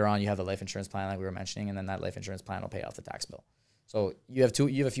later on you have the life insurance plan like we were mentioning, and then that life insurance plan will pay off the tax bill. So you have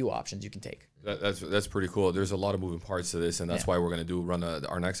a few options you can take. That's pretty cool. There's a lot of moving parts to this, and that's why we're going to run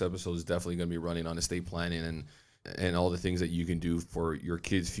our next episode is definitely going to be running on estate planning and all the things that you can do for your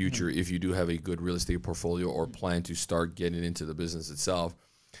kids' future if you do have a good real estate portfolio or plan to start getting into the business itself.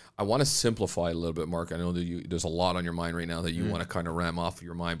 I want to simplify it a little bit, Mark. I know that there's a lot on your mind right now that you want to kind of ram off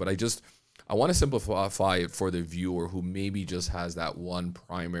your mind, but I want to simplify it for the viewer who maybe just has that one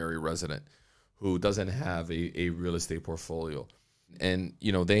primary resident who doesn't have a real estate portfolio. And,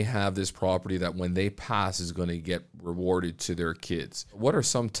 they have this property that when they pass is going to get rewarded to their kids. What are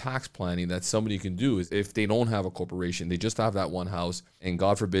some tax planning that somebody can do if they don't have a corporation, they just have that one house, and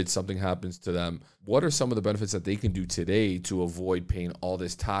God forbid something happens to them? What are some of the benefits that they can do today to avoid paying all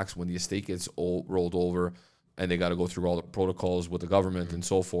this tax when the estate gets rolled over and they got to go through all the protocols with the government and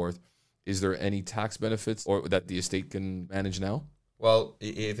so forth? Is there any tax benefits or that the estate can manage now? Well,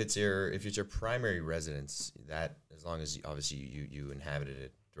 if it's your primary residence, that as long as obviously you inhabited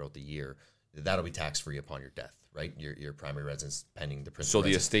it throughout the year, that'll be tax free upon your death, right? Your primary residence pending the principal. So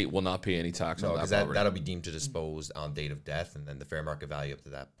the estate will not pay any tax on that property. That'll be deemed to dispose on date of death, and then the fair market value up to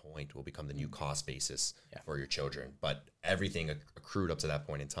that point will become the new cost basis for your children. But everything accrued up to that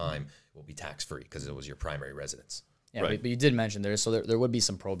point in time will be tax free because it was your primary residence. Yeah, but you did mention there would be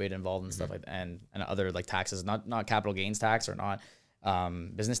some probate involved and stuff like that, and other like taxes, not capital gains tax or not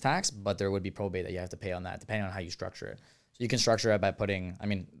business tax, but there would be probate that you have to pay on that, depending on how you structure it. So you can structure it by putting,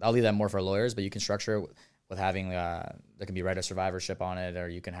 I'll leave that more for lawyers, but you can structure it with having, there can be right of survivorship on it, or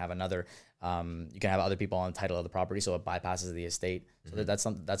you can have other people on the title of the property, so it bypasses the estate. So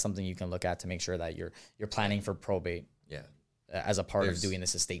that's something you can look at to make sure that you're planning for probate. Yeah. As a part of doing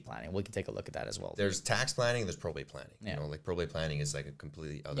this estate planning. We can take a look at that as well. There's tax planning, there's probate planning. Yeah. Like probate planning is like a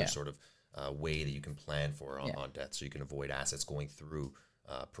completely other sort of way that you can plan for on death, so you can avoid assets going through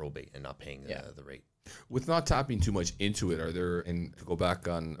probate and not paying the rate. With not tapping too much into it, and to go back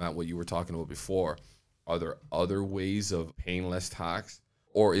on what you were talking about before, are there other ways of paying less tax?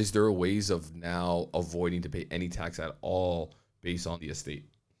 Or is there ways of now avoiding to pay any tax at all based on the estate?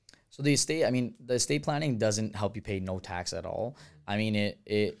 So the estate planning doesn't help you pay no tax at all.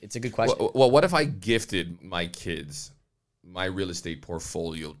 It's a good question. Well, what if I gifted my kids my real estate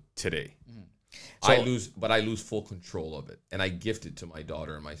portfolio today? So, I lose full control of it, and I gift it to my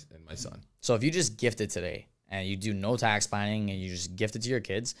daughter and my son. So if you just gift it today and you do no tax planning and you just gift it to your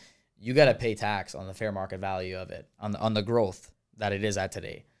kids, you got to pay tax on the fair market value of it, on the growth that it is at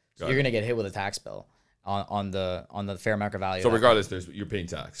today. So you're going to get hit with a tax bill on the fair market value. So regardless, you're paying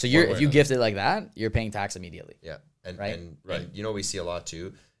tax. So if you gift it like that, you're paying tax immediately. Yeah. And, right? and you know, we see a lot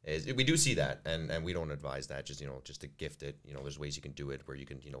too is we do see that, and we don't advise that just, you know, just to gift it. You know, there's ways you can do it where you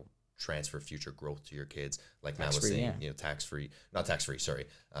can, you know, transfer future growth to your kids, like Matt was saying, you know, not tax free, sorry.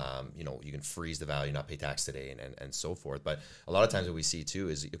 You know, you can freeze the value, not pay tax today, and so forth. But a lot of times what we see too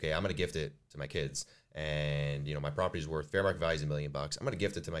is, okay, I'm going to gift it to my kids, and, you know, my property's worth, fair market value is $1 million. I'm going to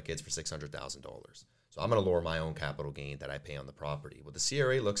gift it to my kids for $600,000. So I'm going to lower my own capital gain that I pay on the property. What the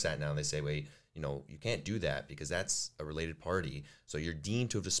CRA looks at now, and they say, wait, you know, you can't do that because that's a related party. So you're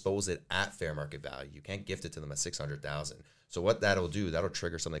deemed to have disposed it at fair market value. You can't gift it to them at $600,000. So what that'll do, that'll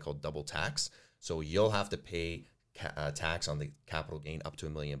trigger something called double tax. So you'll have to pay tax on the capital gain up to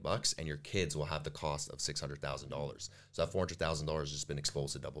 $1 million, and your kids will have the cost of $600,000. So that $400,000 has just been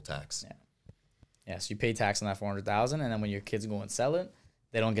exposed to double tax. Yeah. Yeah. So you pay tax on that $400,000, and then when your kids go and sell it,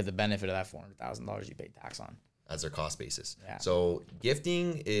 they don't get the benefit of that $400,000 you paid tax on. As their cost basis. Yeah. So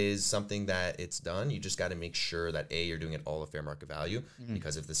gifting is something that it's done. You just got to make sure that you're doing it all at fair market value,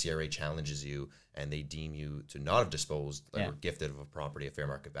 because if the CRA challenges you and they deem you to not have disposed or gifted of a property at fair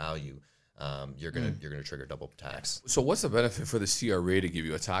market value, you're gonna trigger double tax. So what's the benefit for the CRA to give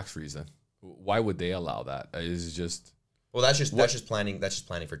you a tax freeze then? Why would they allow that? Is it just... Well, that's just planning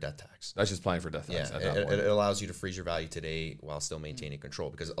for death tax. That's just planning for death tax. Yeah, at that point. It allows you to freeze your value today while still maintaining control.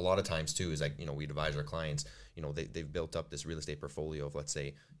 Because a lot of times too is like, you know, we advise our clients, you know, they've built up this real estate portfolio of, let's say,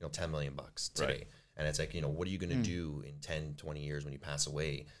 you know, $10 million today, right. And it's like, you know, what are you going to do in 10, 20 years when you pass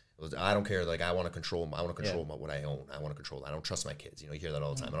away? I don't care. Like, I want to control what I own. I want to control. I don't trust my kids. You know, you hear that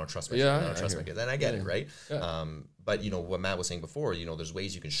all the time. I don't trust my kids. I don't trust my kids. And I get it, right? Yeah. But you know what Matt was saying before, you know, there's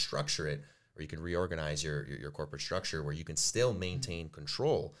ways you can structure it, or you can reorganize your corporate structure where you can still maintain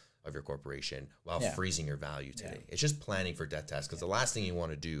control of your corporation while freezing your value today. It's just planning for death tax, because the last thing you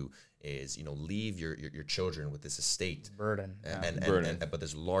want to do is, you know, leave your children with this estate burden but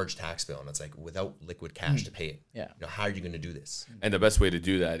this large tax bill, and it's like without liquid cash to pay it. Yeah. You know, how are you going to do this? And the best way to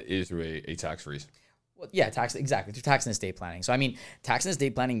do that is through a tax freeze. Well, yeah, exactly, through tax and estate planning. So I mean, tax and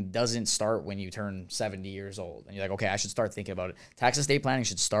estate planning doesn't start when you turn 70 years old and you're like, okay, I should start thinking about it. Tax and estate planning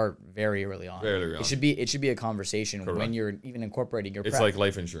should start very early on. Very early on. It should be a conversation. Correct. When you're even incorporating your It's like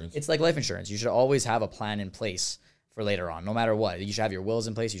life insurance. It's like life insurance. You should always have a plan in place for later on, no matter what. You should have your wills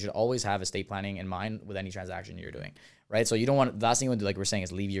in place. You should always have estate planning in mind with any transaction you're doing, right? So you don't want, the last thing you want to do, like we're saying,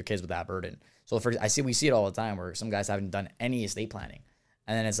 is leave your kids with that burden. So we see it all the time where some guys haven't done any estate planning.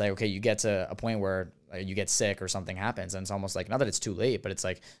 And then it's like, okay, you get to a point where you get sick or something happens, and it's almost like, not that it's too late, but it's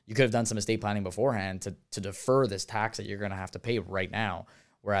like you could have done some estate planning beforehand to defer this tax that you're going to have to pay right now,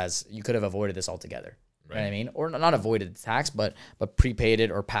 whereas you could have avoided this altogether. Right. You know what I mean? Or not avoided the tax, but prepaid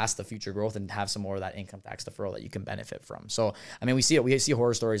it or passed the future growth and have some more of that income tax deferral that you can benefit from. So, I mean, we see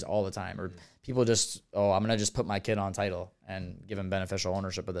horror stories all the time, or people just, I'm going to just put my kid on title and give him beneficial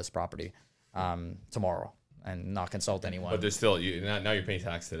ownership of this property tomorrow, and not consult anyone. But there's still, now you're paying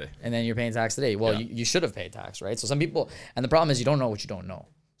tax today. And then you're paying tax today. Well, you should have paid tax, right? So some people, and the problem is you don't know what you don't know.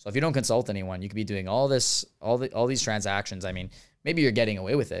 So if you don't consult anyone, you could be doing all these transactions. I mean, maybe you're getting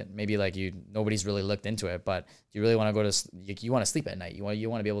away with it. Maybe like nobody's really looked into it, but you really want to you want to sleep at night. You want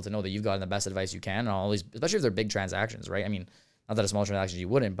to be able to know that you've gotten the best advice you can on all these, especially if they're big transactions, right? I mean, not that a small transaction you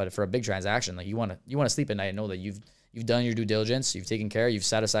wouldn't, but for a big transaction, like you want to sleep at night and know that you've done your due diligence, you've taken care, you've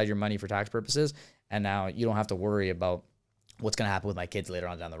set aside your money for tax purposes, and now you don't have to worry about what's going to happen with my kids later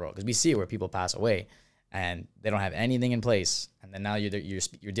on down the road. Because we see it where people pass away and they don't have anything in place, and then now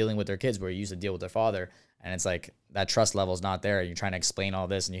you're dealing with their kids where you used to deal with their father, and it's like that trust level is not there. You're trying to explain all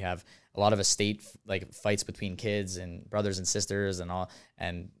this, and you have a lot of estate like fights between kids and brothers and sisters and all,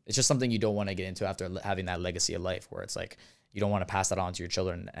 and it's just something you don't want to get into after having that legacy of life, where it's like you don't want to pass that on to your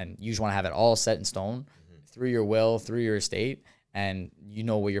children, and you just want to have it all set in stone through your will, through your estate, and you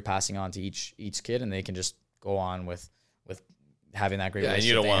know what you're passing on to each kid, and they can just go on with having that great relationship. And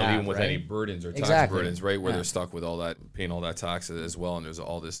you don't want to leave them with right? any burdens or tax burdens, right? Where they're stuck with all that, paying all that taxes as well, and there's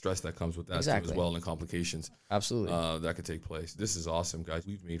all this stress that comes with that too as well, and complications. Absolutely. That could take place. This is awesome, guys.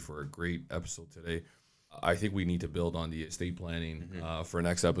 We've made for a great episode today. I think we need to build on the estate planning for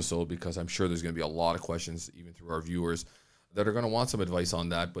next episode, because I'm sure there's going to be a lot of questions, even through our viewers, that are going to want some advice on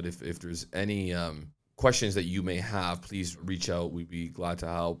that. But if there's any questions that you may have, please reach out. We'd be glad to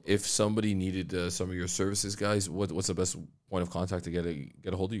help. If somebody needed some of your services, guys, what's the best point of contact to get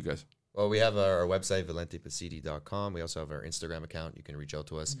a hold of you guys? Well, we have our website, valentepacitti.com. We also have our Instagram account. You can reach out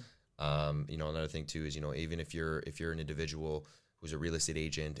to us. Another thing too is, even if you're an individual who's a real estate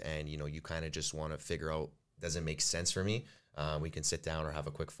agent and, you kind of just want to figure out doesn't make sense for me, we can sit down or have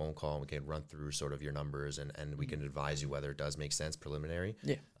a quick phone call and we can run through sort of your numbers and we can advise you whether it does make sense preliminary.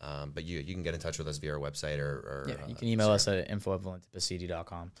 Yeah. But you can get in touch with us via our website or you can email us at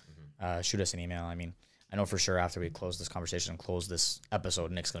info@valentepacitti.com. Shoot us an email. I mean, I know for sure after we close this conversation and close this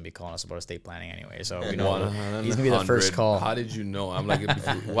episode, Nick's going to be calling us about estate planning anyway. So we know he's going to be the first call. How did you know? I'm like,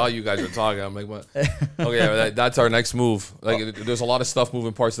 while you guys are talking, I'm like, what? Okay, that's our next move. Like, there's a lot of stuff,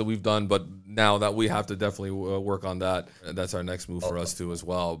 moving parts that we've done, but now that we have to definitely work on that. That's our next move for us too as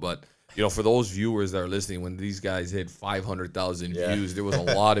well. But, you know, for those viewers that are listening, when these guys hit 500,000 views, there was a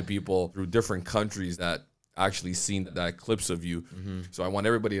lot of people through different countries that actually seen that clips of you. So I want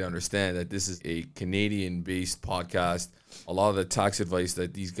everybody to understand that this is a Canadian-based podcast. A lot of the tax advice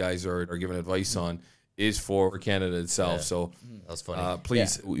that these guys are giving advice on is for Canada itself. So that's funny.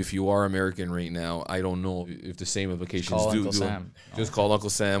 Please, if you are American right now, I don't know if the same implications just call Uncle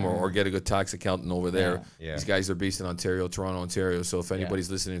Sam or get a good tax accountant over there. These guys are based in Ontario, Toronto, Ontario. So if anybody's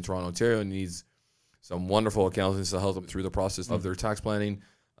listening in Toronto, Ontario, and needs some wonderful accountants to help them through the process of their tax planning,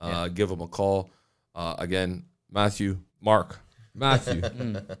 give them a call. Again, Marc, glad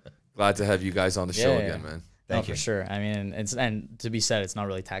to have you guys on the show again, man. Thank you. For sure. I mean, and to be said, it's not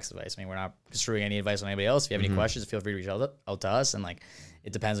really tax advice. I mean, we're not construing any advice on anybody else. If you have any questions, feel free to reach out to us. And like,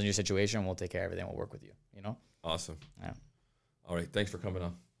 it depends on your situation. We'll take care of everything. We'll work with you, you know? Awesome. Yeah. All right. Thanks for coming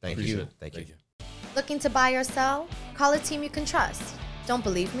on. Thank you. Thank you. Looking to buy or sell? Call a team you can trust. Don't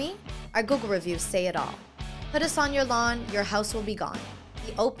believe me? Our Google reviews say it all. Put us on your lawn, your house will be gone.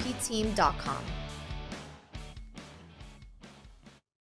 TheOPteam.com.